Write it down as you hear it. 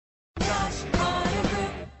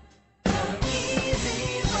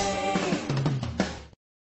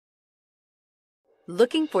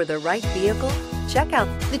Looking for the right vehicle? Check out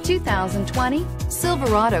the 2020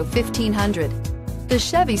 Silverado 1500. The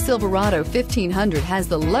Chevy Silverado 1500 has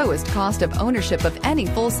the lowest cost of ownership of any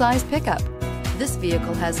full-size pickup. This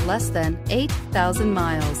vehicle has less than 8,000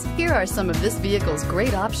 miles. Here are some of this vehicle's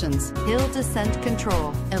great options: hill descent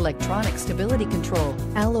control, electronic stability control,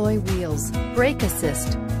 alloy wheels, brake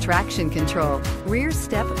assist, traction control, rear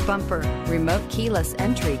step bumper, remote keyless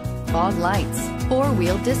entry, fog lights,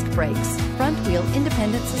 four-wheel disc brakes, front-wheel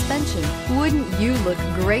independent suspension. Wouldn't you look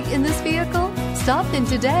great in this vehicle? Stop in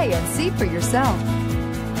today and see for yourself.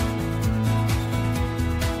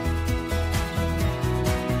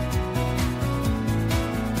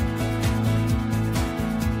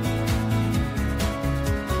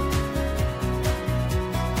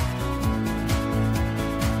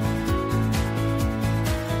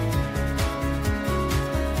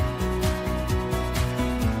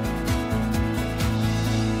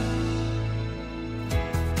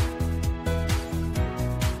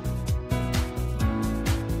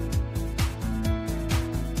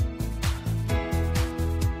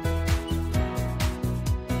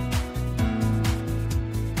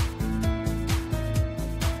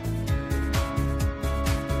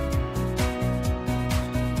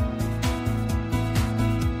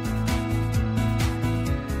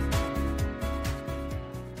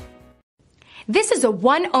 This is a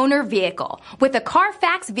one-owner vehicle with a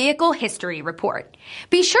Carfax Vehicle History Report.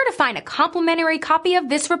 Be sure to find a complimentary copy of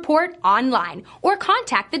this report online or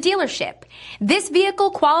contact the dealership. This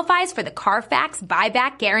vehicle qualifies for the Carfax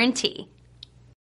Buyback Guarantee.